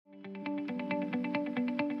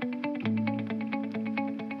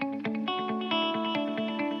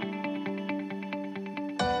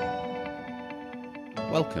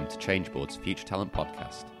Welcome to Changeboard's Future Talent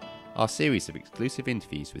Podcast, our series of exclusive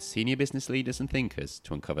interviews with senior business leaders and thinkers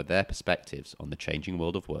to uncover their perspectives on the changing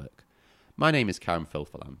world of work. My name is Karen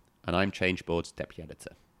Filfalan, and I'm Changeboard's Deputy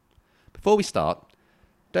Editor. Before we start,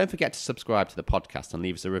 don't forget to subscribe to the podcast and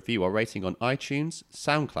leave us a review or rating on iTunes,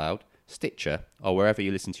 SoundCloud, Stitcher, or wherever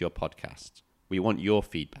you listen to your podcasts. We want your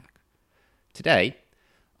feedback. Today,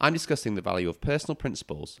 I'm discussing the value of personal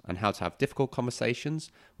principles and how to have difficult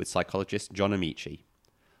conversations with psychologist John Amaechi.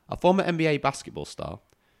 A former NBA basketball star,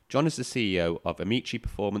 John is the CEO of Amaechi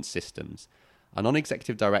Performance Systems, a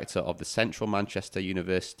non-executive director of the Central Manchester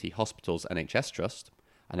University Hospitals NHS Trust,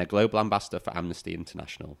 and a global ambassador for Amnesty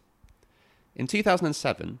International. In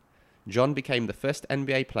 2007, John became the first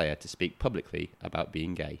NBA player to speak publicly about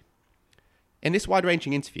being gay. In this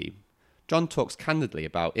wide-ranging interview, John talks candidly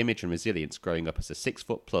about image and resilience growing up as a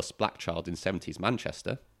 6-foot-plus black child in 70s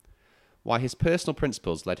Manchester, why his personal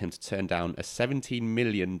principles led him to turn down a $17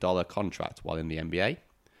 million contract while in the NBA,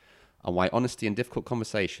 and why honesty and difficult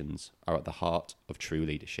conversations are at the heart of true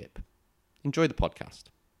leadership. Enjoy the podcast.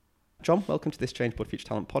 John, welcome to this Changeboard Future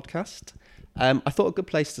Talent podcast. I thought a good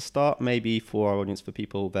place to start, maybe for our audience, for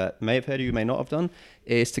people that may have heard you, may not have done,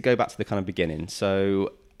 is to go back to the kind of beginning.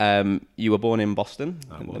 So you were born in Boston,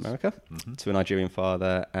 America, to a Nigerian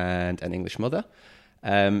father and an English mother,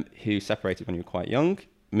 who separated when you were quite young,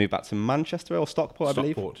 moved back to Manchester or Stockport, I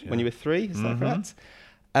believe, when you were 3. Is that correct?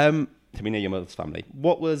 To be near your mother's family.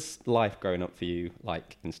 What was life growing up for you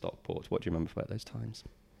like in Stockport? What do you remember about those times?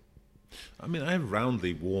 I mean, I have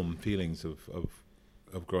roundly warm feelings of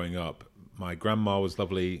of growing up. My grandma was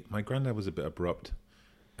lovely. My granddad was a bit abrupt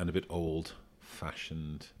and a bit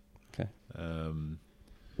old-fashioned. Okay.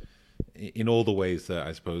 In all the ways that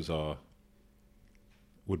I suppose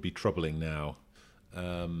would be troubling now.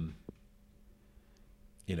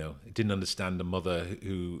 Didn't understand a mother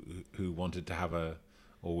who wanted to have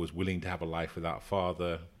or was willing to have a life without a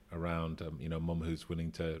father around. Mum who's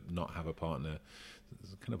willing to not have a partner.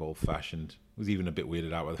 It's kind of old-fashioned. Was even a bit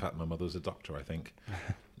weirded out by the fact that my mother was a doctor, I think.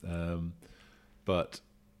 But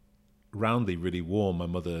roundly really warm. My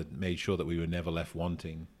mother made sure that we were never left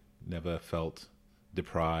wanting, never felt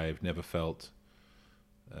deprived, never felt,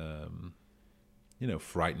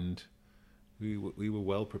 frightened. We were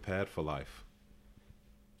well prepared for life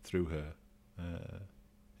through her.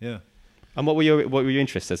 And what were your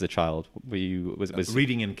interests as a child? Was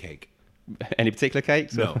reading and cake. Any particular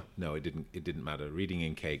cakes? No, it didn't matter. Reading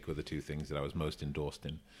and cake were the two things that I was most endorsed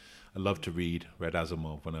in. I loved to read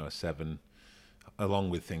Asimov when I was 7, along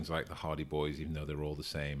with things like the Hardy Boys, even though they're all the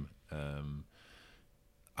same.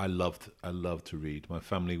 I loved to read. My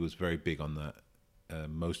family was very big on that.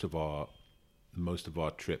 Most of our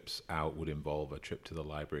trips out would involve a trip to the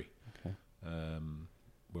library,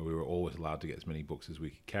 where we were always allowed to get as many books as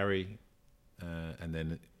we could carry, and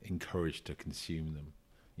then encouraged to consume them,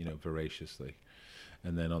 voraciously.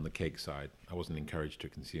 And then on the cake side, I wasn't encouraged to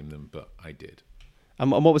consume them, but I did. And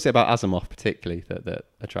what was it about Asimov particularly that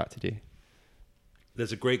attracted you?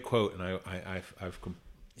 There's a great quote, and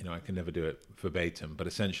I can never do it verbatim, but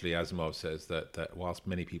essentially Asimov says that whilst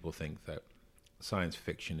many people think that science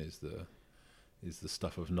fiction is the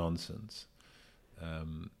stuff of nonsense,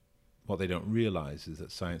 what they don't realize is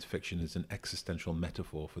that science fiction is an existential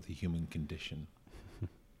metaphor for the human condition.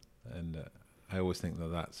 And I always think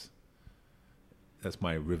that's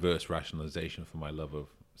my reverse rationalization for my love of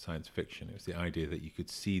science fiction. It was the idea that you could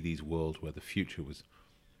see these worlds where the future was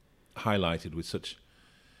highlighted with such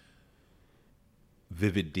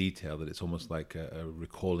vivid detail that it's almost like a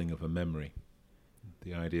recalling of a memory.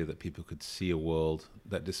 The idea that people could see a world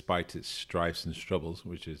that, despite its strifes and struggles,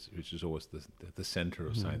 which is always the center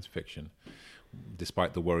of science fiction,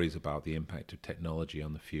 despite the worries about the impact of technology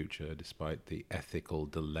on the future, despite the ethical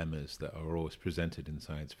dilemmas that are always presented in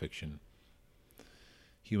science fiction,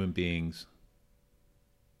 human beings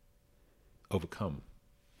overcome.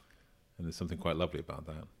 And there's something quite lovely about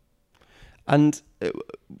that. And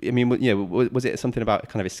was it something about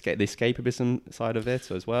kind of the escapism side of it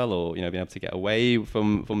as well, or being able to get away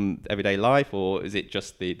from everyday life, or is it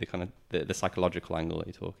just the kind of the psychological angle that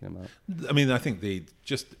you're talking about? I mean, I think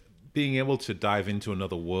just being able to dive into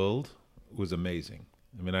another world was amazing.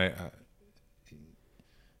 I mean,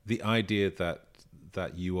 the idea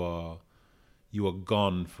that you are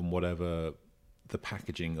gone from whatever the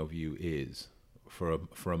packaging of you is for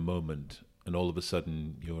a moment, and all of a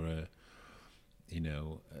sudden you're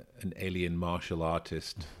an alien martial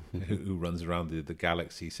artist who runs around the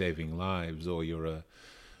galaxy saving lives, or you're a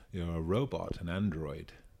robot, an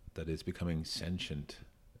android that is becoming sentient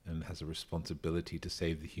and has a responsibility to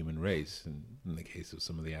save the human race. And in the case of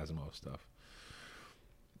some of the Asimov stuff,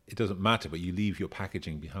 it doesn't matter, but you leave your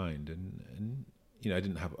packaging behind. And I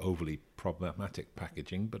didn't have overly problematic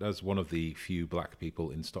packaging, but as one of the few black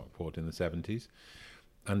people in Stockport in the 70s,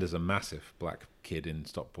 and as a massive black kid in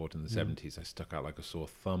Stockport in the 70s, I stuck out like a sore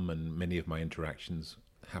thumb, and many of my interactions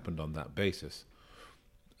happened on that basis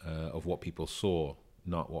of what people saw,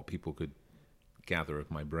 not what people could gather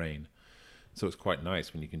of my brain. So it's quite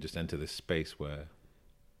nice when you can just enter this space where,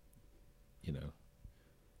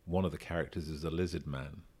 one of the characters is a lizard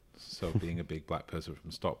man. So being a big black person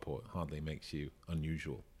from Stockport hardly makes you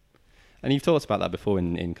unusual. And you've talked about that before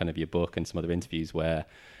in kind of your book and some other interviews where,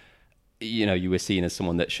 you were seen as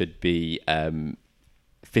someone that should be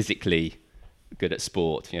physically good at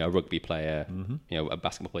sport, a rugby player, a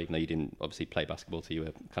basketball player, even though you didn't obviously play basketball till you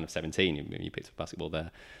were kind of 17, you picked up basketball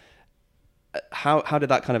there. How did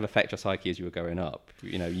that kind of affect your psyche as you were growing up?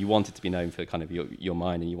 You wanted to be known for kind of your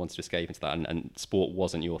mind, and you wanted to escape into that, and sport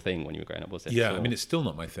wasn't your thing when you were growing up, was it? Yeah, it's still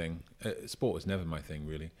not my thing. Sport was never my thing,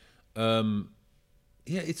 really.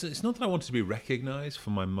 It's not that I wanted to be recognised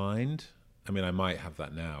for my mind. I mean, I might have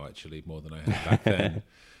that now, actually, more than I had back then.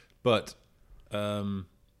 But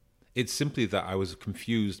it's simply that I was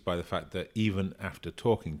confused by the fact that even after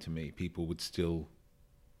talking to me, people would still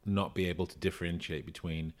not be able to differentiate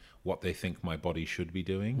between what they think my body should be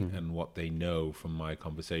doing and what they know from my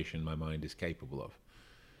conversation my mind is capable of.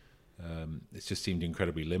 It just seemed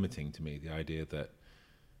incredibly limiting to me, the idea that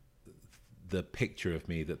the picture of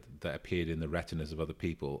me that appeared in the retinas of other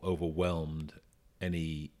people overwhelmed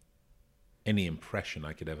any impression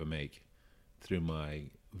I could ever make through my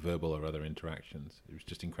verbal or other interactions. It was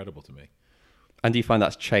just incredible to me. And do you find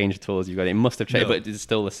that's changed at all as you've got it? It must have changed, but it's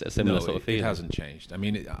still a similar sort of feeling. It hasn't changed. I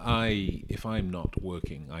mean, if I'm not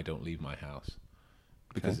working, I don't leave my house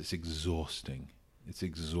because it's exhausting. It's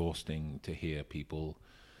exhausting to hear people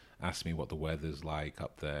ask me what the weather's like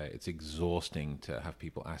up there. It's exhausting to have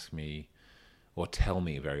people ask me or tell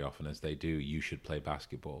me very often, as they do, you should play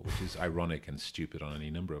basketball, which is ironic and stupid on any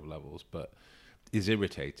number of levels, but is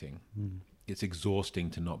irritating. It's exhausting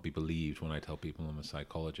to not be believed when I tell people I'm a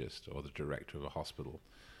psychologist or the director of a hospital.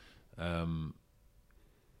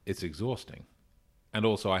 It's exhausting. And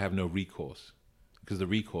also I have no recourse, because the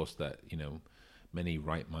recourse that, many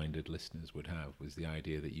right-minded listeners would have was the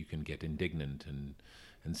idea that you can get indignant and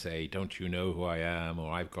say, don't you know who I am?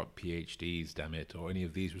 Or I've got PhDs, damn it, or any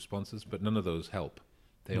of these responses. But none of those help.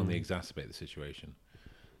 They only exacerbate the situation.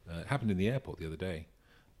 It happened in the airport the other day.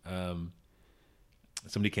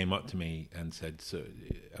 Somebody came up to me and said, so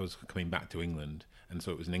I was coming back to England, and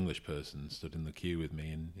so it was an English person stood in the queue with me,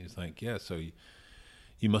 and he was like, yeah, so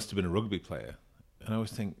you must have been a rugby player. And I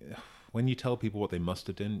was thinking, when you tell people what they must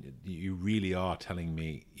have done, you really are telling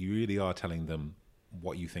them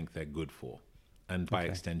what you think they're good for, and by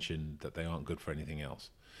extension, that they aren't good for anything else.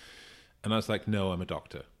 And I was like, no, I'm a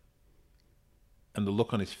doctor. And the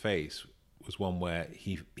look on his face was one where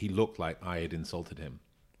he looked like I had insulted him.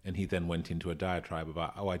 And he then went into a diatribe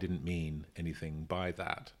about, I didn't mean anything by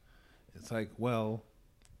that. It's like, well,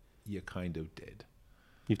 you kind of did.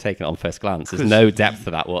 You've taken it on first glance. There's no depth to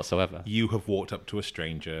that whatsoever. You have walked up to a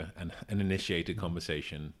stranger and initiated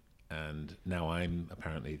conversation, and now I'm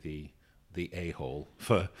apparently the a-hole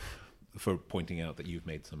for pointing out that you've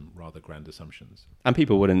made some rather grand assumptions. And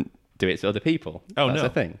people wouldn't do it to other people. Oh, That's no. the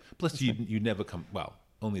thing. Plus, you never come... Well,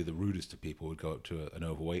 only the rudest of people would go up to an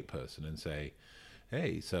overweight person and say,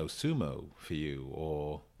 hey, so sumo for you,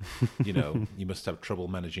 or, you must have trouble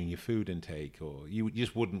managing your food intake, or you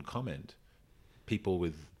just wouldn't comment. People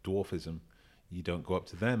with dwarfism, you don't go up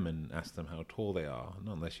to them and ask them how tall they are,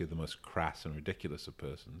 not unless you're the most crass and ridiculous of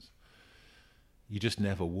persons. You just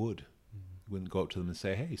never would. You wouldn't go up to them and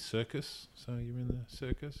say, hey, circus, so you're in the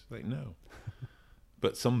circus? Like, no.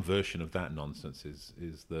 But some version of that nonsense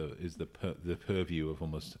is the purview of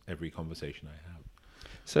almost every conversation I have.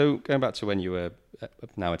 So going back to when you were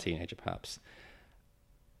now a teenager, perhaps,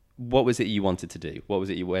 what was it you wanted to do? Where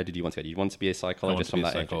did you want to go? Did you want to be a psychologist from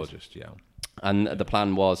that age? Psychologist, yeah. And the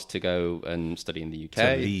plan was to go and study in the UK?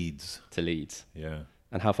 To Leeds. Yeah.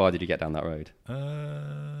 And how far did you get down that road?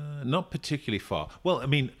 Not particularly far. Well, I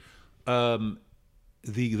mean,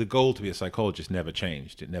 the goal to be a psychologist never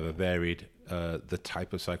changed. It never varied. The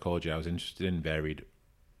type of psychology I was interested in varied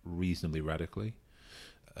reasonably radically.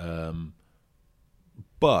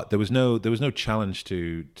 But there was no challenge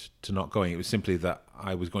to not going. It was simply that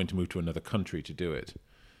I was going to move to another country to do it.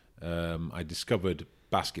 I discovered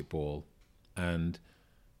basketball, and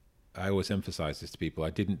I always emphasize this to people. I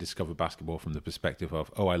didn't discover basketball from the perspective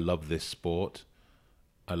of, I love this sport.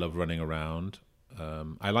 I love running around.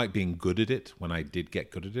 I like being good at it when I did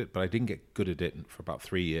get good at it, but I didn't get good at it for about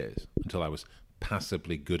 3 years until I was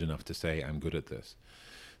passably good enough to say I'm good at this.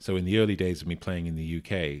 So in the early days of me playing in the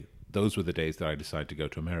UK, those were the days that I decided to go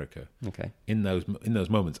to America. Okay. In those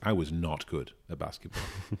moments, I was not good at basketball.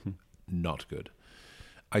 Not good.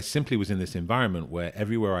 I simply was in this environment where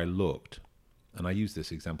everywhere I looked, and I use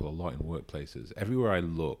this example a lot in workplaces, everywhere I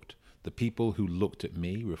looked, the people who looked at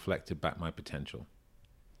me reflected back my potential.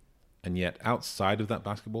 And yet outside of that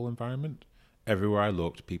basketball environment, everywhere I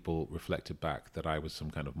looked, people reflected back that I was some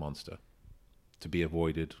kind of monster, to be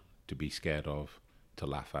avoided, to be scared of, to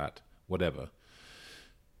laugh at, whatever.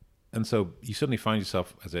 And so you suddenly find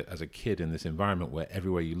yourself as a kid in this environment where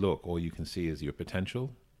everywhere you look, all you can see is your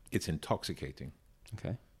potential. It's intoxicating.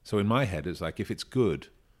 Okay. So in my head, it's like, if it's good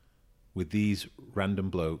with these random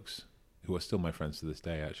blokes, who are still my friends to this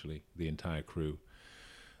day, actually, the entire crew,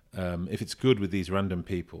 if it's good with these random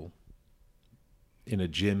people in a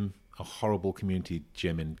gym, a horrible community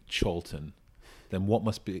gym in Chorlton, then what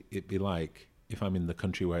must it be like if I'm in the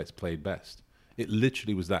country where it's played best? It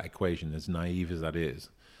literally was that equation, as naive as that is.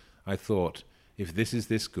 I thought, if this is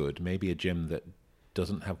this good, maybe a gym that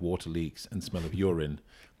doesn't have water leaks and smell of urine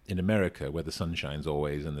in America, where the sun shines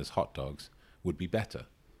always and there's hot dogs, would be better.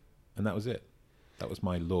 And that was it. That was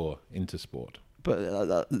my lure into sport.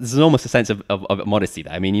 But there's almost a sense of modesty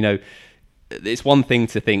there. I mean, it's one thing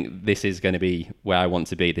to think this is going to be where I want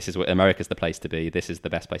to be. This is where America's the place to be. This is the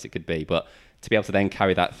best place it could be. But to be able to then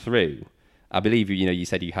carry that through, I believe you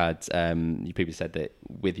said you had you previously said that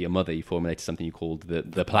with your mother you formulated something you called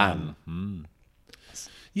the plan. Mm-hmm.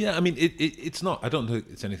 Yeah, I mean it's not. I don't think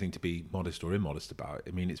it's anything to be modest or immodest about.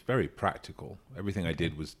 I mean, it's very practical. Everything I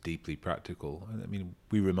did was deeply practical. I mean,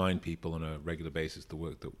 we remind people on a regular basis. A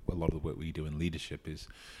lot of the work we do in leadership is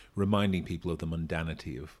reminding people of the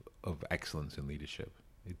mundanity of excellence in leadership.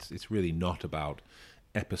 It's really not about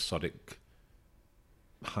episodic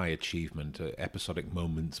high achievement, episodic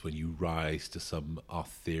moments when you rise to some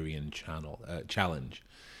Arthurian challenge.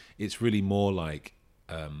 It's really more like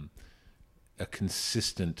a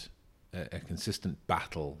consistent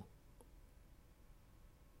battle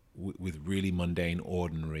with really mundane,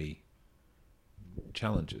 ordinary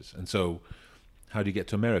challenges. And so, how do you get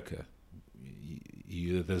to America?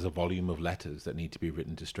 There's a volume of letters that need to be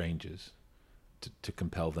written to strangers to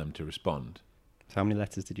compel them to respond. So how many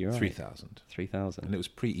letters did you write? 3,000. 3,000. And it was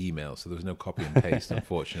pre-email, so there was no copy and paste,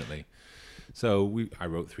 unfortunately. So I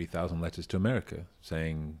wrote 3,000 letters to America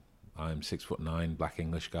saying, I'm 6'9", black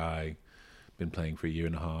English guy, been playing for a year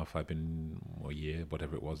and a half. A year,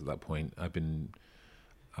 whatever it was at that point.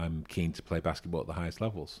 I'm keen to play basketball at the highest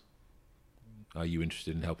levels. Are you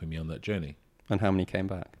interested in helping me on that journey? And how many came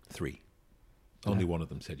back? 3. Only one of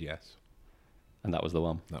them said yes. And that was the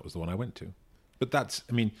one? That was the one I went to. But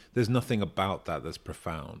there's nothing about that that's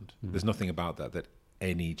profound. There's nothing about that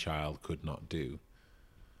any child could not do.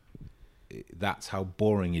 That's how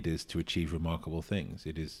boring it is to achieve remarkable things.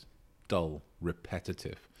 It is dull,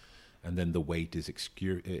 repetitive, and then the weight is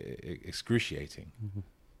excruciating. Mm-hmm.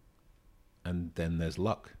 And then there's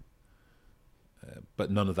luck. But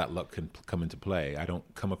none of that luck can come into play. I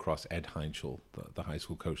don't come across Ed Heinschel, the high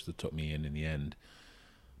school coach that took me in the end.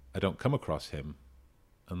 I don't come across him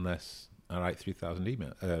unless I write 3,000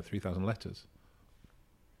 letters.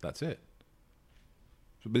 That's it.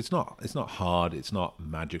 But it's not hard. It's not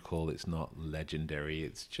magical. It's not legendary.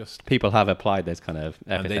 It's just people have applied those kind of epithets.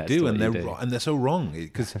 And they do, and they're wrong, and they're so wrong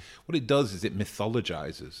because what it does is it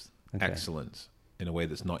mythologizes excellence in a way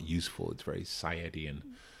that's not useful. It's very Sayedian.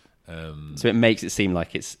 So it makes it seem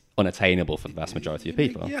like it's unattainable for the vast majority of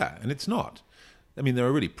people. Yeah, and it's not. I mean, there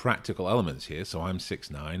are really practical elements here. So I'm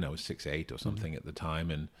 6'9". I was 6'8" or something at the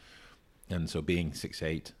time, and so being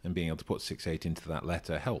 6'8" and being able to put 6'8" into that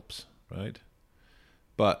letter helps, right?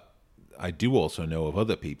 But I do also know of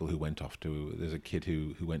other people who went off to. There's a kid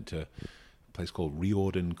who went to a place called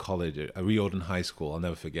Riordan Riordan High School. I'll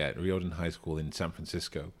never forget Riordan High School in San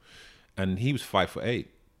Francisco, and he was 5'8".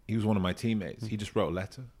 He was one of my teammates. He just wrote a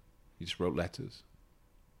letter. He just wrote letters,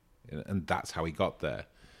 and that's how he got there.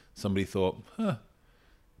 Somebody thought,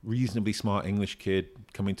 reasonably smart English kid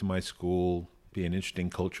coming to my school, be an interesting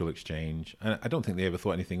cultural exchange. And I don't think they ever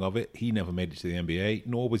thought anything of it. He never made it to the NBA,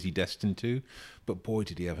 nor was he destined to. But boy,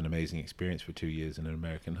 did he have an amazing experience for 2 years in an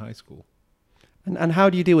American high school. And how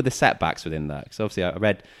do you deal with the setbacks within that? Because obviously I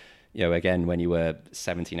read, again, when you were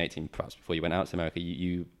 17, 18, perhaps before you went out to America,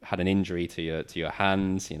 you had an injury to your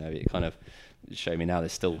hands. It kind of showed me now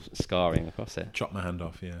there's still scarring across it. Chopped my hand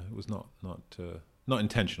off, yeah. It was not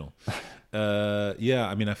intentional. I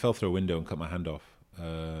fell through a window and cut my hand off.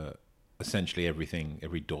 Essentially everything,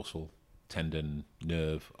 every dorsal tendon,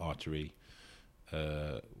 nerve, artery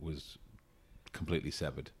was completely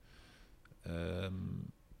severed. I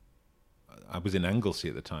was in Anglesey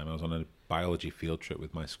at the time. I was on a biology field trip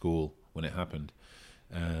with my school when it happened,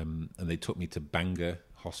 and they took me to Bangor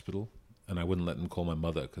Hospital, and I wouldn't let them call my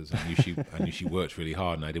mother because I knew she worked really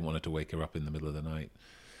hard, and I didn't want her to wake her up in the middle of the night.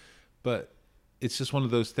 But it's just one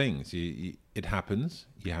of those things. It happens.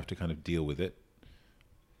 You have to kind of deal with it.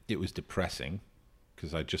 It was depressing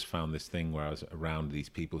because I just found this thing where I was around these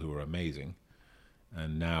people who were amazing,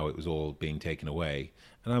 and now it was all being taken away.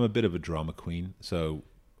 And I'm a bit of a drama queen, so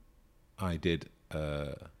I did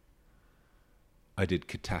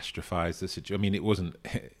catastrophize the situation. I mean, it wasn't.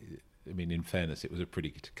 I mean, in fairness, it was a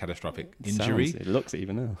pretty catastrophic injury. It looks it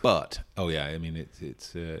even now. But I mean,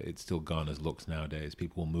 it's still gone as looks nowadays.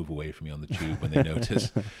 People will move away from me on the tube when they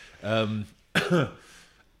notice.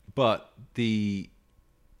 But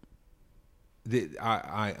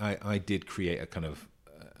I did create a kind of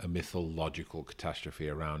a mythological catastrophe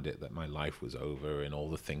around it, that my life was over and all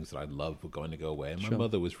the things that I loved were going to go away. And my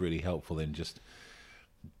mother was really helpful in just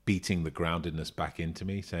beating the groundedness back into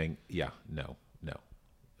me, saying, yeah, no.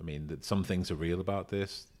 I mean, that some things are real about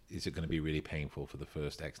this. Is it going to be really painful for the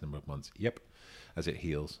first X number of months? Yep. As it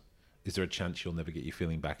heals. Is there a chance you'll never get your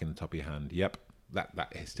feeling back in the top of your hand? Yep.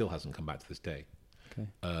 That still hasn't come back to this day. Okay.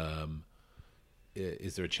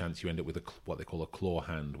 Is there a chance you end up with what they call a claw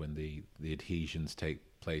hand, when the adhesions take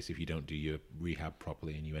place if you don't do your rehab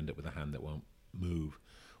properly, and you end up with a hand that won't move?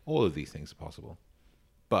 All of these things are possible.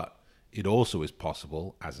 But it also is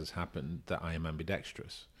possible, as has happened, that I am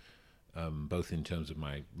ambidextrous, both in terms of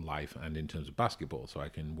my life and in terms of basketball. So I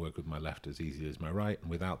can work with my left as easily as my right, and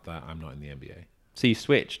without that, I'm not in the NBA. So you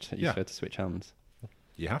switched? You had to switch hands?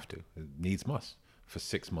 You have to. It needs must. For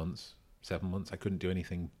 6 months, 7 months, I couldn't do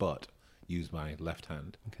anything but use my left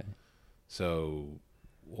hand. Okay. So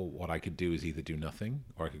what I could do is either do nothing,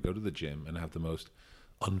 or I could go to the gym and have the most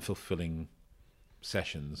unfulfilling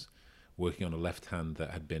sessions working on a left hand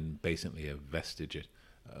that had been basically a vestige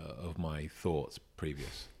of my thoughts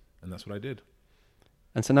previous. And that's what I did.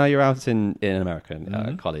 And so now you're out in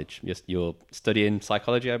America, college. You're studying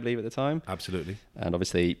psychology, I believe, at the time. Absolutely. And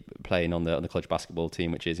obviously playing on the college basketball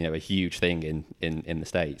team, which is a huge thing in the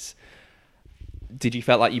States. Did you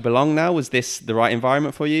feel like you belong now? Was this the right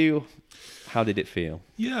environment for you? How did it feel?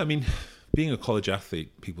 Yeah, I mean, being a college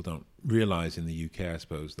athlete, people don't realize in the UK, I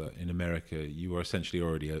suppose, that in America, you are essentially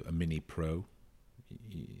already a mini pro.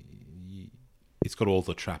 It's got all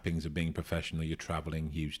the trappings of being professional. You're traveling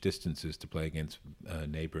huge distances to play against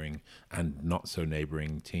neighboring and not so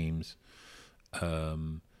neighboring teams.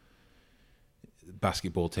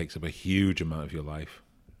 Basketball takes up a huge amount of your life.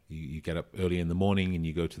 You get up early in the morning and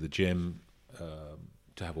you go to the gym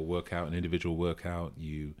to have a workout, an individual workout.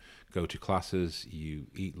 You go to classes, you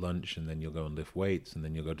eat lunch, and then you'll go and lift weights, and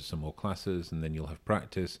then you'll go to some more classes, and then you'll have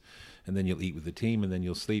practice, and then you'll eat with the team, and then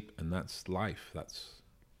you'll sleep, and that's life.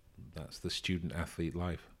 That's the student athlete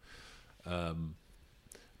life.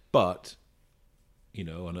 But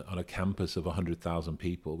on a campus of 100,000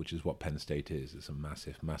 people, which is what Penn State is, it's a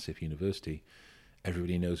massive, massive university.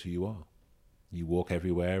 Everybody knows who you are. You walk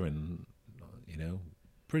everywhere, and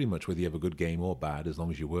pretty much whether you have a good game or bad, as long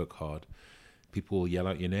as you work hard, people will yell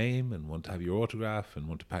out your name and want to have your autograph and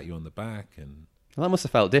want to pat you on the back. And well, that must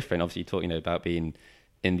have felt different. Obviously, you talk about being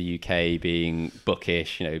in the UK, being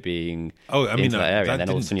bookish, being into that area, and then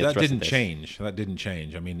all of a sudden that didn't change. That didn't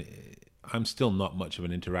change. I mean, I'm still not much of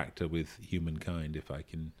an interactor with humankind, if I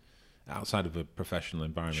can, outside of a professional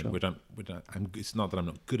environment. Sure. It's not that I'm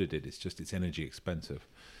not good at it. It's just it's energy expensive.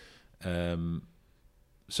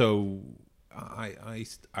 So I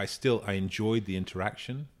enjoyed the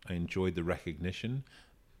interaction. I enjoyed the recognition,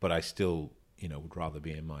 but I still would rather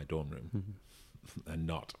be in my dorm room and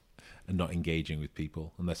not engaging with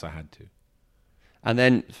people unless I had to. And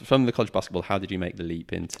then from the college basketball, how did you make the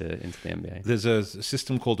leap into the NBA? There's a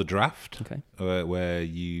system called a draft, okay, where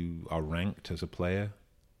you are ranked as a player,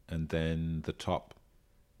 and then the top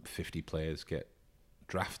 50 players get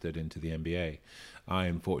drafted into the NBA. I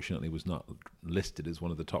unfortunately was not listed as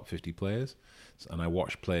one of the top 50 players, and I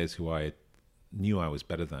watched players who I knew I was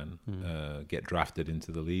better than get drafted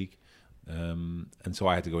into the league, and so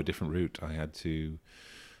I had to go a different route. I had to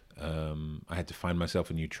find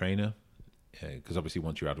myself a new trainer, because obviously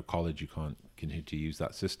once you're out of college you can't continue to use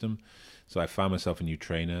that system. So I found myself a new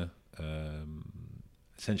trainer,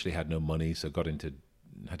 essentially had no money, so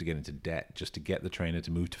had to get into debt just to get the trainer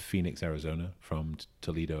to move to Phoenix, Arizona from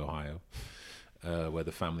Toledo, Ohio, where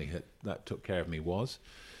the family that took care of me was.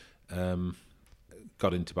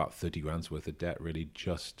 Got into about 30 grand's worth of debt, really,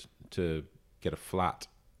 just to get a flat,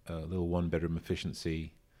 little one-bedroom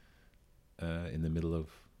efficiency in the middle of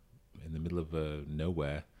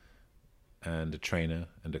nowhere, and a trainer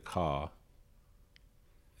and a car,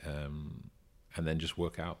 and then just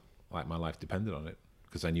work out like my life depended on it,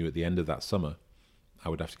 because I knew at the end of that summer I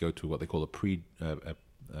would have to go to what they call a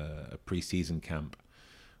pre-season camp,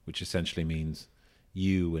 which essentially means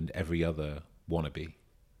you and every other wannabe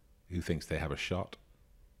who thinks they have a shot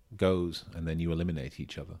goes, and then you eliminate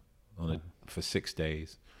each other for 6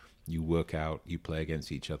 days. You work out, you play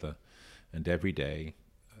against each other, and every day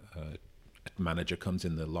a manager comes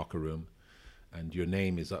in the locker room and your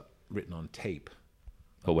name is written on tape,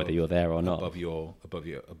 or whether you're there or not, above your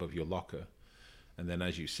locker. And then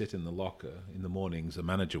as you sit in the locker in the mornings, a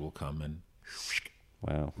manager will come and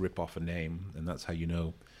rip off a name, and that's how you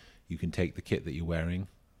know you can take the kit that you're wearing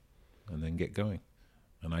and then get going.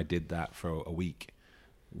 And I did that for a week,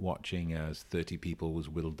 watching as 30 people was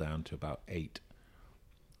whittled down to about 8.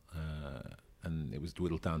 And it was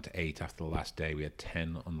whittled down to 8 after the last day. We had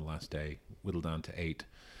 10 on the last day, whittled down to 8.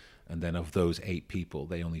 And then of those 8 people,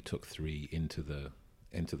 they only took 3 into the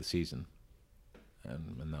season.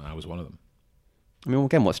 And I was one of them. I mean,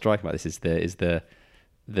 again, what's striking about this is the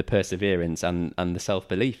perseverance and the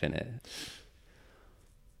self-belief in it.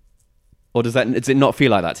 Or does it not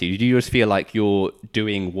feel like that to you? Do you just feel like you're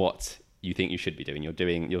doing what you think you should be doing?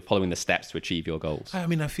 You're following the steps to achieve your goals? I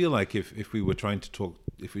mean, I feel like if we were trying to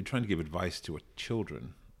give advice to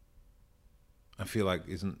children, I feel like,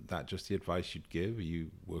 isn't that just the advice you'd give?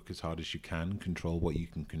 You work as hard as you can, control what you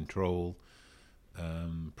can control,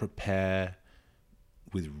 prepare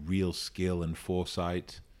with real skill and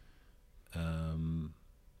foresight.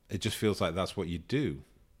 It just feels like that's what you do.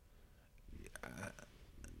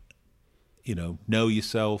 Know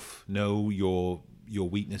yourself, know your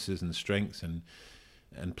weaknesses and strengths, and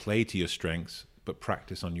play to your strengths, but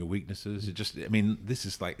practice on your weaknesses. This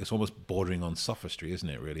is like, it's almost bordering on sophistry, isn't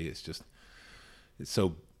it? Really, it's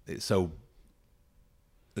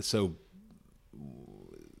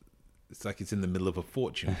like it's in the middle of a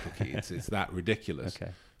fortune cookie. It's that ridiculous.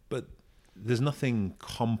 Okay. But there's nothing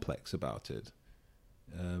complex about it.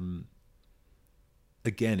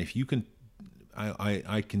 Again, if you can,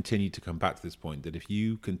 I continue to come back to this point, that if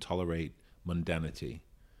you can tolerate mundanity,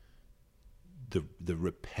 the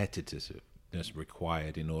repetitiveness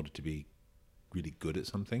required in order to be really good at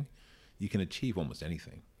something, you can achieve almost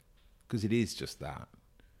anything, because it is just that.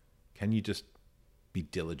 Can you just be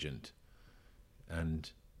diligent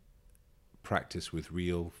and practice with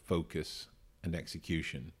real focus and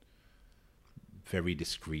execution, very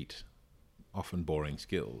discreet, often boring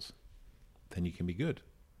skills, then you can be good,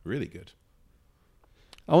 really good.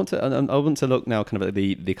 I want to look now kind of at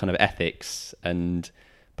the kind of ethics and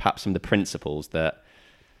perhaps some of the principles that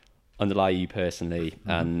underlie you personally,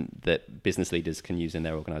 and that business leaders can use in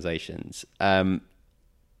their organizations.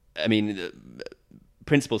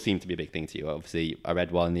 Principles seem to be a big thing to you. Obviously, I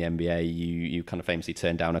read while in the NBA, you kind of famously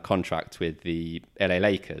turned down a contract with the LA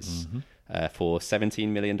Lakers for $17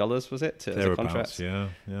 million, was it? As a contract?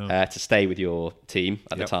 Yeah. To stay with your team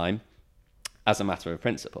at the time, as a matter of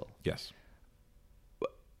principle. Yes.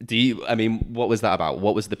 What was that about?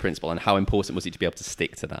 What was the principle, and how important was it to be able to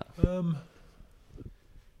stick to that?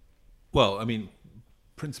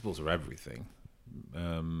 Principles are everything.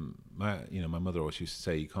 My mother always used to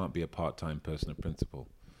say, you can't be a part-time person of principle.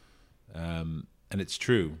 And it's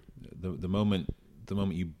true. The moment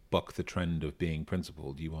you buck the trend of being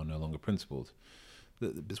principled, you are no longer principled.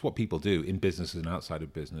 It's what people do in business and outside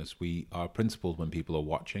of business. We are principled when people are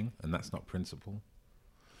watching, and that's not principle.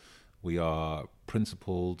 We are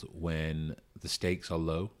principled when the stakes are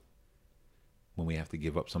low, when we have to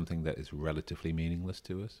give up something that is relatively meaningless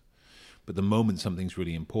to us. But the moment something's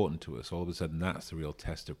really important to us, all of a sudden that's the real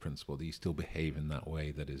test of principle, that you still behave in that way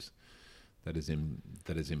that is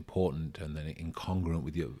important, and then congruent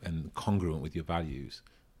with your values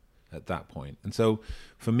at that point. And so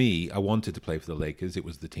for me, I wanted to play for the Lakers. It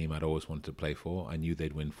was the team I'd always wanted to play for. I knew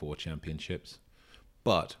they'd win 4 championships.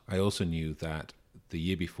 But I also knew that the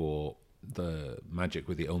year before, the Magic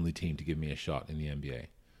were the only team to give me a shot in the NBA.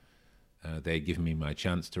 They had given me my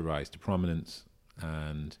chance to rise to prominence,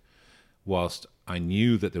 and whilst I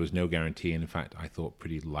knew that there was no guarantee, and in fact I thought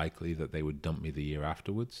pretty likely that they would dump me the year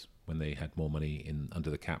afterwards when they had more money under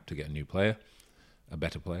the cap to get a new player, a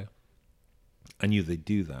better player, I knew they'd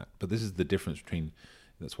do that. But this is the difference between,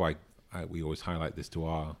 that's why we always highlight this to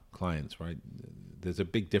our clients, right? There's a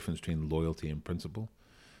big difference between loyalty and principle,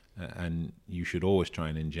 and you should always try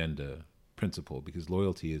and engender principle, because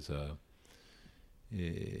loyalty is a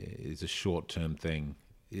short-term thing.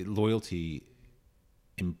 Loyalty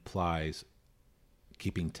implies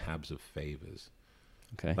keeping tabs of favors.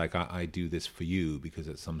 Okay. Like I do this for you because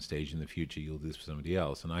at some stage in the future you'll do this for somebody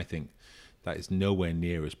else, and I think that is nowhere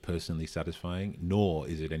near as personally satisfying, nor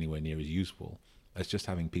is it anywhere near as useful as just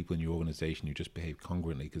having people in your organization who just behave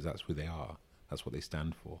congruently because that's who they are. That's what they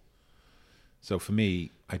stand for. So for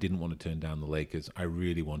me, I didn't want to turn down the Lakers. I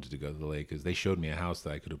really wanted to go to the Lakers. They showed me a house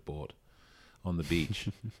that I could have bought on the beach.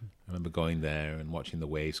 I remember going there and watching the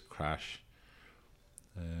waves crash,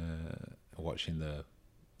 watching the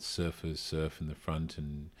surfers surf in the front,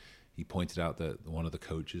 and he pointed out that one of the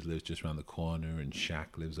coaches lives just around the corner and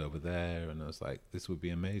Shaq lives over there, and I was like, this would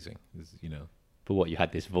be amazing. This, But what, you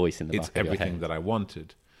had this voice in the back of your head. It's everything that I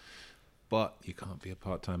wanted. But you can't be a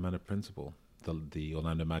part-time man of principle. The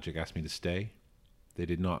Orlando Magic asked me to stay. They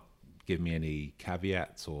did not give me any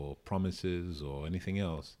caveats or promises or anything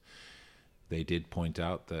else. They did point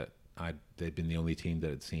out that they'd been the only team that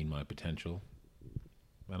had seen my potential.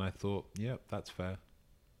 And I thought, yeah, that's fair.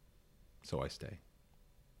 So I stay.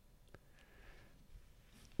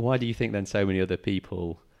 Why do you think then so many other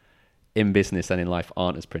people in business and in life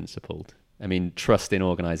aren't as principled? I mean, trust in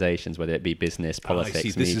organizations, whether it be business,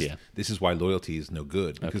 politics, media. This is why loyalty is no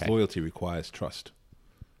good, because loyalty requires trust.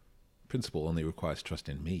 Principle only requires trust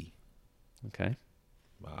in me. Okay.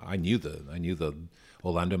 I knew the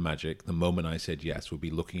Orlando Magic, the moment I said yes, would be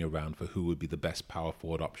looking around for who would be the best power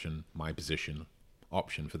forward option, my position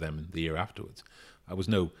option for them the year afterwards. I'm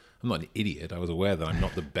not an idiot. I was aware that I'm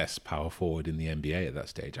not the best power forward in the NBA at that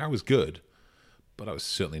stage. I was good, but I was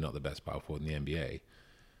certainly not the best power forward in the NBA.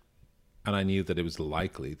 And I knew that it was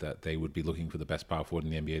likely that they would be looking for the best power forward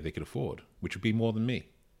in the NBA they could afford, which would be more than me,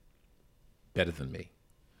 better than me.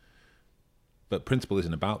 But principle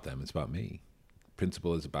isn't about them, it's about me.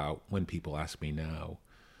 Principle is about when people ask me now,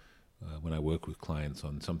 when I work with clients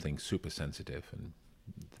on something super sensitive, and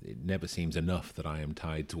it never seems enough that I am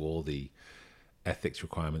tied to all the ethics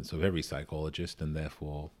requirements of every psychologist and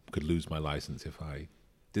therefore could lose my license if I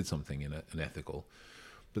did something unethical.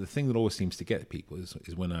 But the thing that always seems to get people is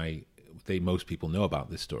when most people know about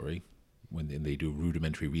this story when they do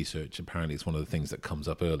rudimentary research. Apparently it's one of the things that comes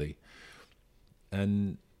up early.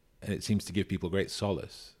 And it seems to give people great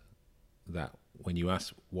solace that when you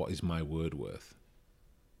ask, what is my word worth?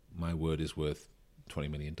 My word is worth $20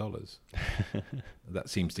 million. That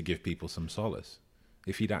seems to give people some solace.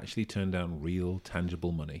 If he'd actually turned down real,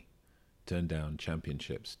 tangible money, turned down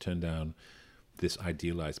championships, turned down this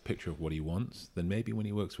idealized picture of what he wants, then maybe when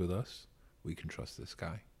he works with us, we can trust this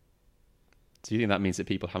guy. Do you think that means that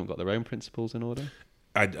people haven't got their own principles in order?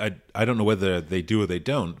 I don't know whether they do or they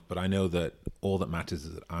don't, but I know that all that matters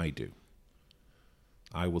is that I do.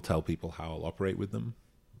 I will tell people how I'll operate with them.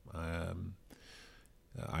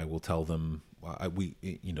 I will tell them,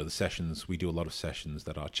 the sessions, we do a lot of sessions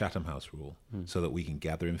that are Chatham House rule, so that we can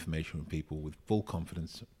gather information from people with full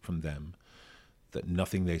confidence from them that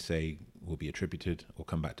nothing they say will be attributed or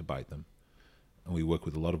come back to bite them. And we work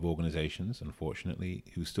with a lot of organizations, unfortunately,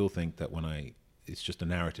 who still think that it's just a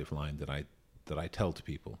narrative line that I tell to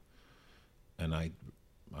people. And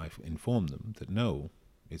I've informed them that no,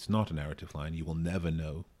 it's not a narrative line. You will never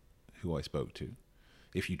know who I spoke to.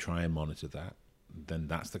 If you try and monitor that, then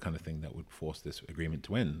that's the kind of thing that would force this agreement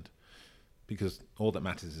to end. Because all that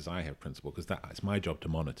matters is I have principle, because it's my job to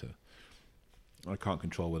monitor. I can't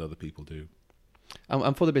control what other people do.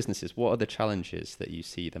 And for the businesses, what are the challenges that you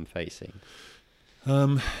see them facing?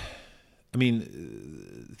 The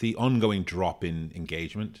ongoing drop in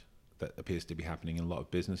engagement that appears to be happening in a lot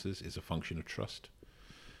of businesses is a function of trust.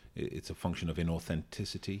 It's a function of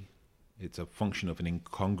inauthenticity. It's a function of an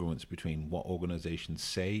incongruence between what organizations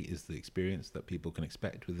say is the experience that people can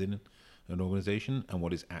expect within an organization and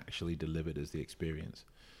what is actually delivered as the experience.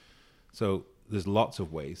 So there's lots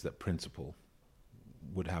of ways that principle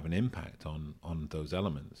would have an impact on those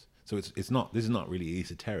elements. So this is not really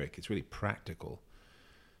esoteric, it's really practical.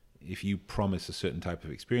 If you promise a certain type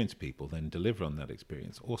of experience to people, then deliver on that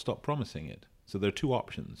experience or stop promising it. So there are two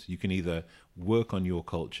options. You can either work on your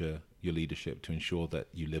culture, your leadership, to ensure that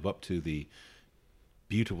you live up to the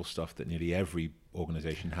beautiful stuff that nearly every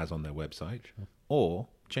organization has on their website, or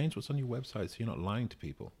change what's on your website so you're not lying to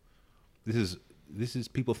people. This is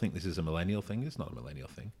people think this is a millennial thing. It's not a millennial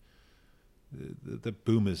thing. The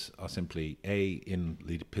boomers are simply in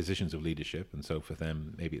positions of leadership, and so for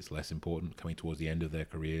them maybe it's less important coming towards the end of their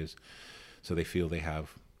careers, so they feel they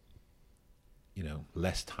have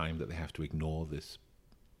less time that they have to ignore this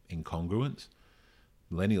incongruence.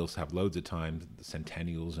 Millennials have loads of time. The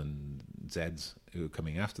Centennials and Zeds who are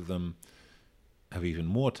coming after them have even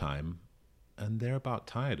more time, and they're about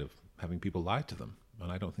tired of having people lie to them,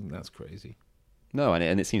 and I don't think that's crazy. No,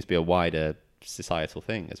 and it seems to be a wider societal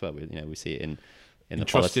thing as well. We see it in the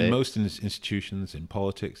trust politics. In most institutions, in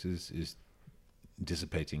politics, is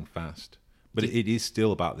dissipating fast. But it is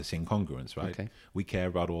still about this incongruence, right? Okay. We care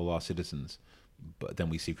about all our citizens, but then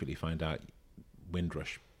we secretly find out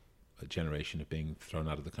Windrush generation of being thrown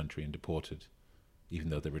out of the country and deported, even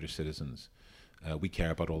though they're British citizens. We care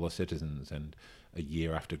about all our citizens, and a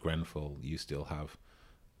year after Grenfell, you still have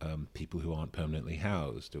people who aren't permanently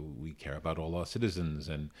housed. We care about all our citizens,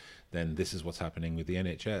 and then this is what's happening with the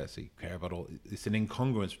NHS. You care about all. It's an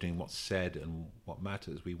incongruence between what's said and what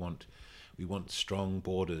matters. We want strong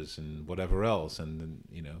borders and whatever else, and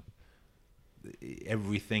then,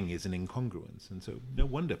 everything is an incongruence, and so no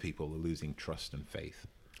wonder people are losing trust and faith.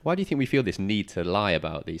 Why do you think we feel this need to lie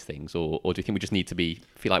about these things, or do you think we just need to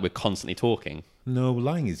feel like we're constantly talking? No,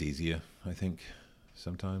 lying is easier, I think,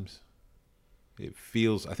 sometimes. I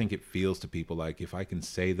think it feels to people like if I can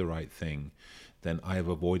say the right thing, then I have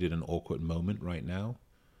avoided an awkward moment right now.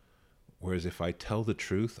 Whereas if I tell the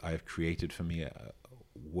truth, I have created for me a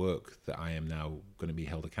work that I am now going to be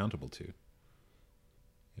held accountable to.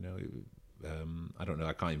 I don't know,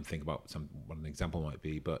 I can't even think about what an example might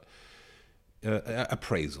be, but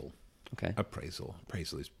appraisal. Okay. Appraisal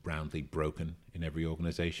is roundly broken in every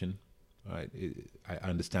organization. Right? I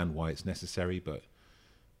understand why it's necessary, but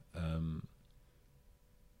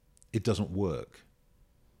it doesn't work.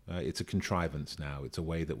 It's a contrivance now. It's a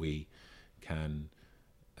way that we can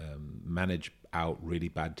manage out really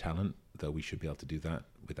bad talent, though we should be able to do that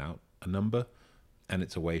without a number. And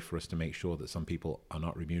it's a way for us to make sure that some people are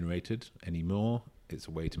not remunerated anymore. It's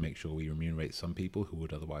a way to make sure we remunerate some people who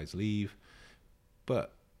would otherwise leave.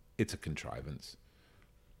 But it's a contrivance.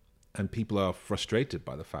 And people are frustrated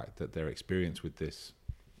by the fact that their experience with this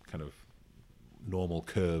kind of normal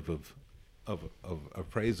curve of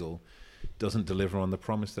appraisal doesn't deliver on the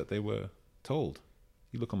promise that they were told.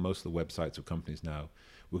 You look on most of the websites of companies now,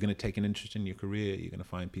 we're going to take an interest in your career. You're going to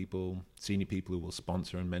find people, senior people who will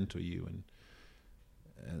sponsor and mentor you.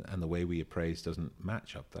 And the way we appraise doesn't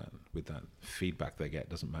match up with that feedback they get,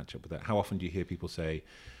 doesn't match up with that. How often do you hear people say,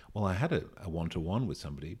 well, I had a one-to-one with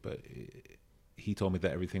somebody, but he told me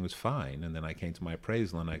that everything was fine, and then I came to my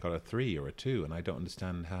appraisal and I got a 3 or a 2, and I don't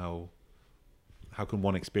understand how can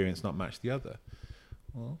one experience not match the other?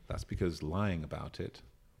 Well, that's because lying about it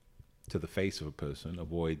to the face of a person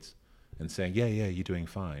avoids, and saying, yeah, you're doing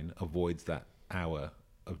fine, avoids that hour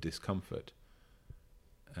of discomfort.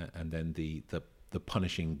 And then the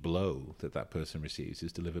punishing blow that person receives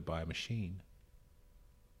is delivered by a machine.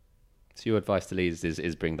 So your advice to leaders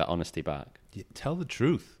is bring that honesty back. Yeah, tell the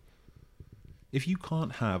truth. If you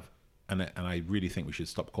can't have, and I really think we should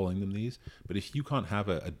stop calling them these, but if you can't have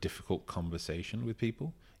a difficult conversation with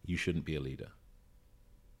people, you shouldn't be a leader.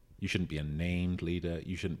 You shouldn't be a named leader.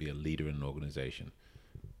 You shouldn't be a leader in an organization.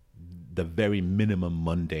 The very minimum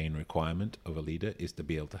mundane requirement of a leader is to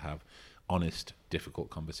be able to have honest, difficult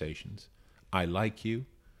conversations. I like you.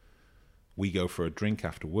 We go for a drink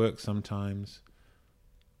after work sometimes.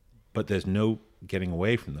 But there's no getting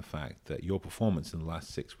away from the fact that your performance in the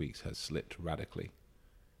last 6 weeks has slipped radically.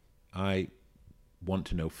 I want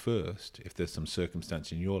to know first if there's some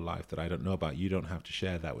circumstance in your life that I don't know about. You don't have to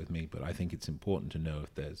share that with me, but I think it's important to know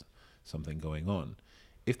if there's something going on.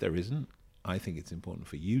 If there isn't, I think it's important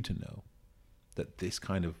for you to know that this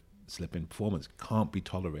kind of slip in performance can't be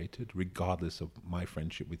tolerated regardless of my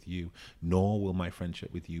friendship with you, nor will my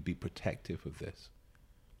friendship with you be protective of this.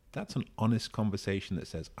 That's an honest conversation that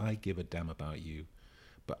says, I give a damn about you,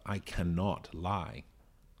 but I cannot lie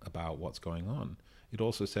about what's going on. It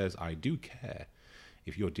also says, I do care.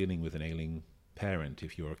 If you're dealing with an ailing parent,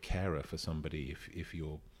 if you're a carer for somebody, if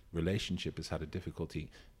your relationship has had a difficulty,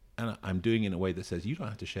 and I'm doing it in a way that says, you don't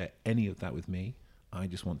have to share any of that with me. I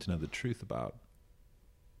just want to know the truth about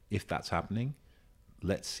if that's happening.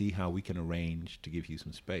 Let's see how we can arrange to give you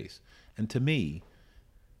some space. And to me,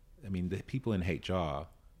 I mean, the people in HR,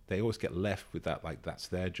 they always get left with that, like that's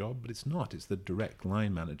their job, but it's not. It's the direct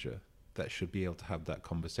line manager that should be able to have that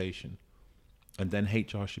conversation. And then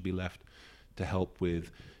HR should be left to help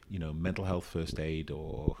with, mental health first aid,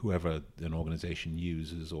 or whoever an organization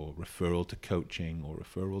uses, or referral to coaching, or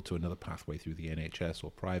referral to another pathway through the NHS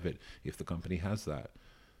or private if the company has that.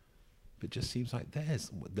 But it just seems like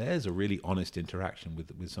there's a really honest interaction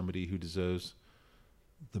with somebody who deserves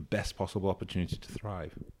the best possible opportunity to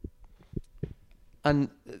thrive. And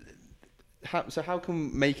how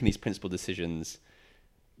can making these principled decisions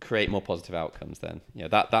create more positive outcomes then?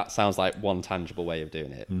 That sounds like one tangible way of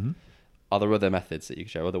doing it. Mm-hmm. Are there other methods that you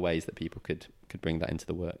could show, other ways that people could bring that into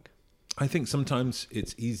the work? I think sometimes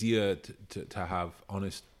it's easier to have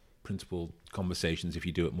honest, principled conversations if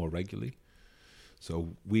you do it more regularly.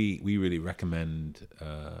 So we really recommend,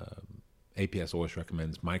 APS always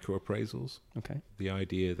recommends micro appraisals. Okay. The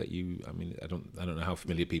idea that I don't know how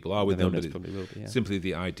familiar people are with them, but probably will be, yeah. Simply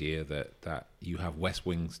the idea that you have West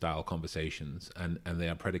Wing style conversations and they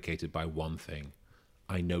are predicated by one thing.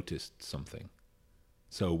 I noticed something.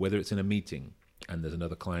 So whether it's in a meeting and there's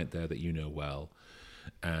another client there that you know well,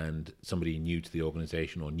 and somebody new to the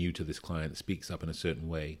organization or new to this client speaks up in a certain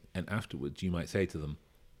way, and afterwards you might say to them,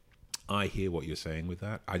 I hear what you're saying with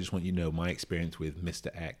that. I just want you to know my experience with Mr.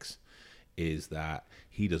 X is that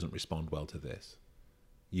he doesn't respond well to this.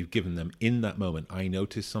 You've given them in that moment, I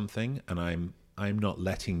noticed something, and I'm not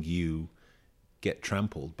letting you get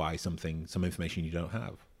trampled by some information you don't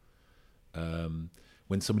have.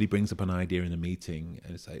 When somebody brings up an idea in a meeting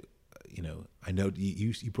and it's like, I know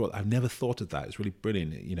you brought, I've never thought of that. It's really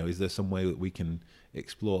brilliant. Is there some way that we can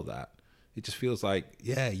explore that? It just feels like,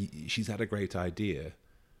 yeah, she's had a great idea.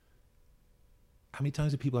 How many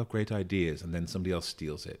times do people have great ideas and then somebody else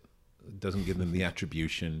steals it? Doesn't give them the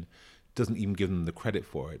attribution, doesn't even give them the credit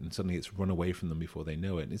for it, and suddenly it's run away from them before they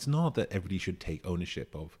know it. And it's not that everybody should take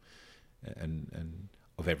ownership of and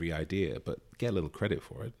of every idea, but get a little credit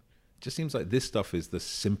for it. It just seems like this stuff is the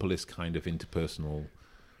simplest kind of interpersonal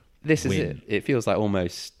This win. is it. It feels like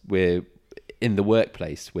almost we're in the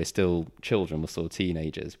workplace, we're still children, we're still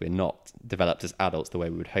teenagers. We're not developed as adults the way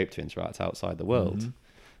we would hope to interact outside the world. Mm-hmm.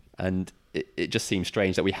 And it just seems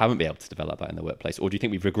strange that we haven't been able to develop that in the workplace. Or do you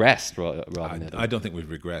think we've regressed rather than... I don't think we've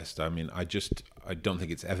regressed. I mean, I don't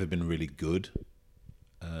think it's ever been really good.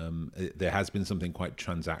 There has been something quite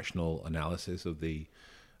transactional analysis of the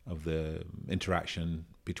interaction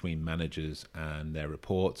between managers and their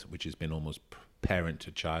reports, which has been almost parent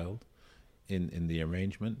to child in the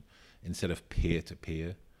arrangement instead of peer to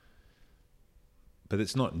peer. But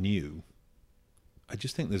it's not new. I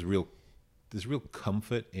just think there's real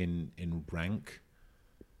comfort in rank,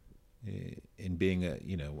 in being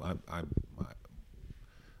I'm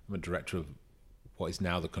a director of what is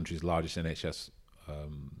now the country's largest NHS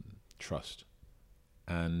trust,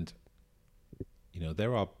 and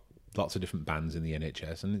there are lots of different bands in the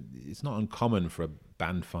NHS, and it's not uncommon for a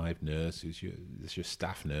band 5 nurse who's your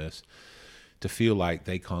staff nurse to feel like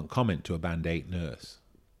they can't comment to a band 8 nurse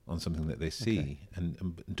on something that they see. Okay.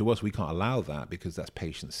 And to us, we can't allow that because that's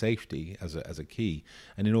patient safety as a key.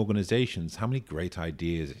 And in organizations, how many great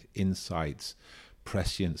ideas, insights,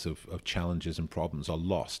 prescience of challenges and problems are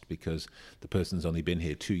lost because the person's only been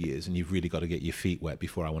here 2 years and you've really got to get your feet wet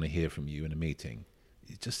before I want to hear from you in a meeting.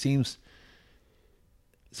 It just seems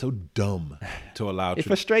so dumb to allow... It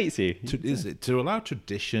frustrates you. To allow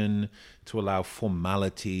tradition, to allow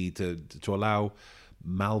formality, to allow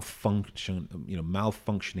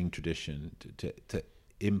malfunctioning tradition to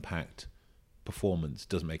impact performance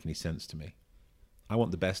doesn't make any sense to me. I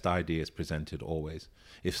want the best ideas presented always.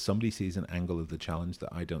 If somebody sees an angle of the challenge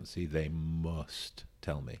that I don't see, they must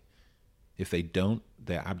tell me. If they don't,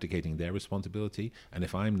 they're abdicating their responsibility, and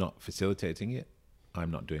if I'm not facilitating it, I'm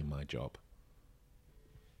not doing my job.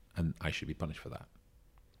 And I should be punished for that.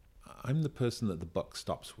 I'm the person that the buck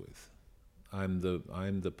stops with. I'm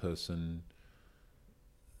the person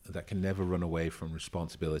that can never run away from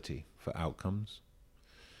responsibility for outcomes.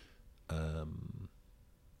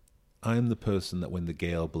 I'm the person that when the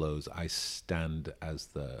gale blows, I stand as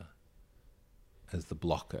the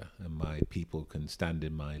blocker, and my people can stand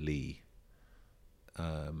in my lee.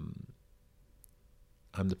 I'm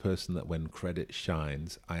the person that when credit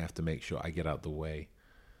shines, I have to make sure I get out the way.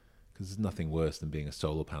 Because there's nothing worse than being a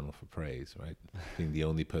solar panel for praise, right? Being the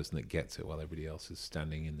only person that gets it while everybody else is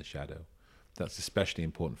standing in the shadow. That's especially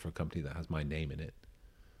important for a company that has my name in it.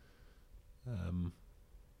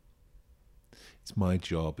 It's my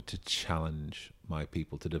job to challenge my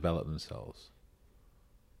people to develop themselves.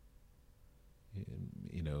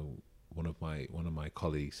 One of my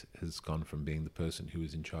colleagues has gone from being the person who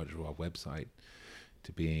is in charge of our website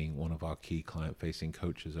to being one of our key client-facing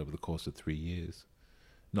coaches over the course of 3 years.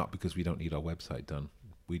 Not because we don't need our website done.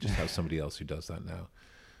 We just have somebody else who does that now,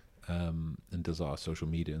 and does our social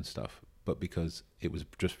media and stuff. But because it was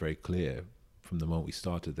just very clear from the moment we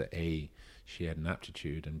started that A, she had an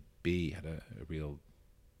aptitude, and B, had a real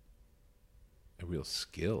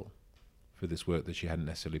skill for this work that she hadn't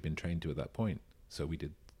necessarily been trained to at that point. So we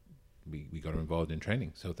got her involved in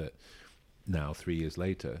training, so that now 3 years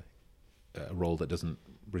later, a role that doesn't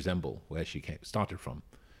resemble where she started from.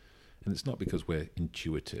 And it's not because we're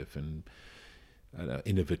intuitive and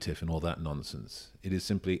innovative and all that nonsense. It is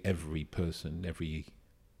simply every person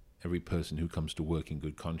who comes to work in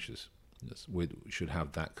good consciousness should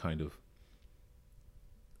have that kind of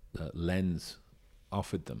lens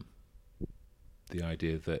offered them. The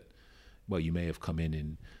idea that, well, you may have come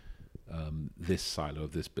in this silo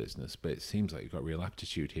of this business, but it seems like you've got real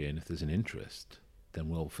aptitude here, and if there's an interest, then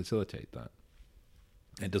we'll facilitate that.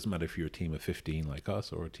 It doesn't matter if you're a team of 15 like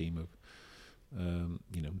us or a team of,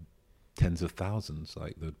 tens of thousands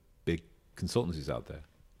like the big consultancies out there.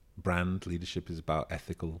 Brand leadership is about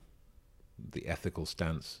the ethical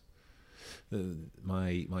stance.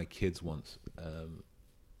 My kids once,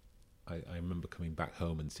 I remember coming back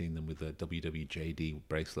home and seeing them with a WWJD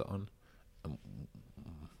bracelet on.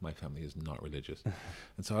 My family is not religious.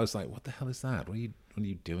 And so I was like, what the hell is that? What are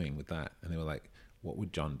you doing with that? And they were like, what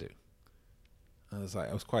would John do? I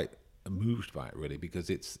was quite moved by it, really, because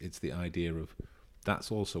it's the idea of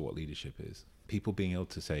that's also what leadership is. People being able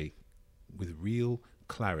to say with real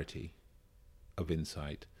clarity of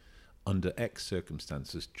insight, under X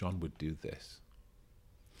circumstances, John would do this.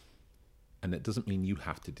 And it doesn't mean you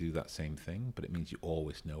have to do that same thing, but it means you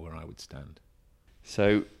always know where I would stand.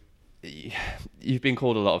 So you've been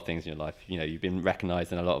called a lot of things in your life. You know, you've been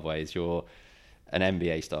recognized in a lot of ways. You're an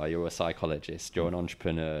MBA star, you're a psychologist, you're an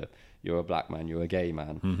entrepreneur, you're a black man, you're a gay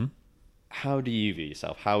man. Mm-hmm. How do you view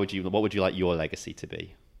yourself? What would you like your legacy to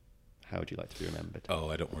be? How would you like to be remembered? Oh,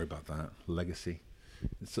 I don't worry about that. Legacy.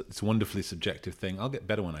 It's a wonderfully subjective thing. I'll get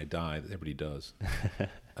better when I die. Everybody does.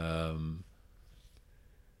 A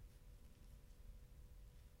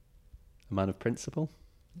man of principle?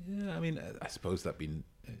 Yeah, I mean, I suppose it'd be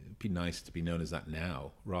nice to be known as that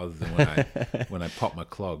now, rather than when I pop my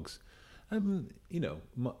clogs. We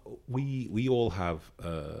all have,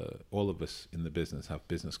 all of us in the business have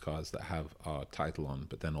business cards that have our title on,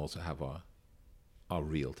 but then also have our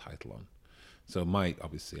real title on. So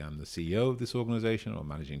obviously I'm the CEO of this organization, or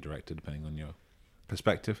managing director, depending on your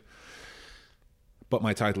perspective. But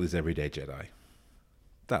my title is Everyday Jedi.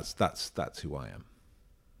 That's who I am.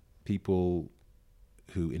 People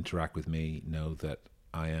who interact with me know that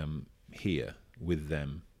I am here with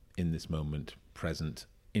them in this moment, present,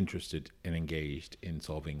 interested and engaged in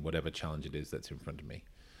solving whatever challenge it is that's in front of me.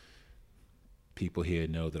 People here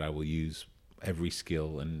know that I will use every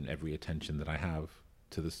skill and every attention that I have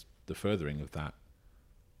to the furthering of that.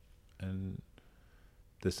 And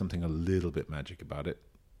there's something a little bit magic about it,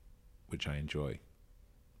 which I enjoy.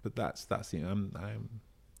 But that's I'm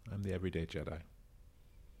the Everyday Jedi.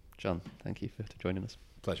 John, thank you for joining us.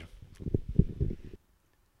 Pleasure.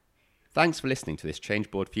 Thanks for listening to this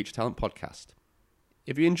Changeboard Future Talent podcast.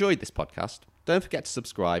 If you enjoyed this podcast, don't forget to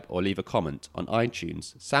subscribe or leave a comment on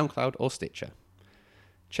iTunes, SoundCloud or Stitcher.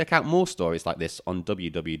 Check out more stories like this on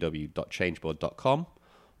www.changeboard.com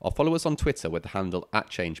or follow us on Twitter with the handle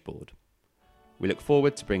 @Changeboard. We look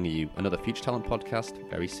forward to bringing you another Future Talent podcast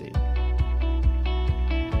very soon.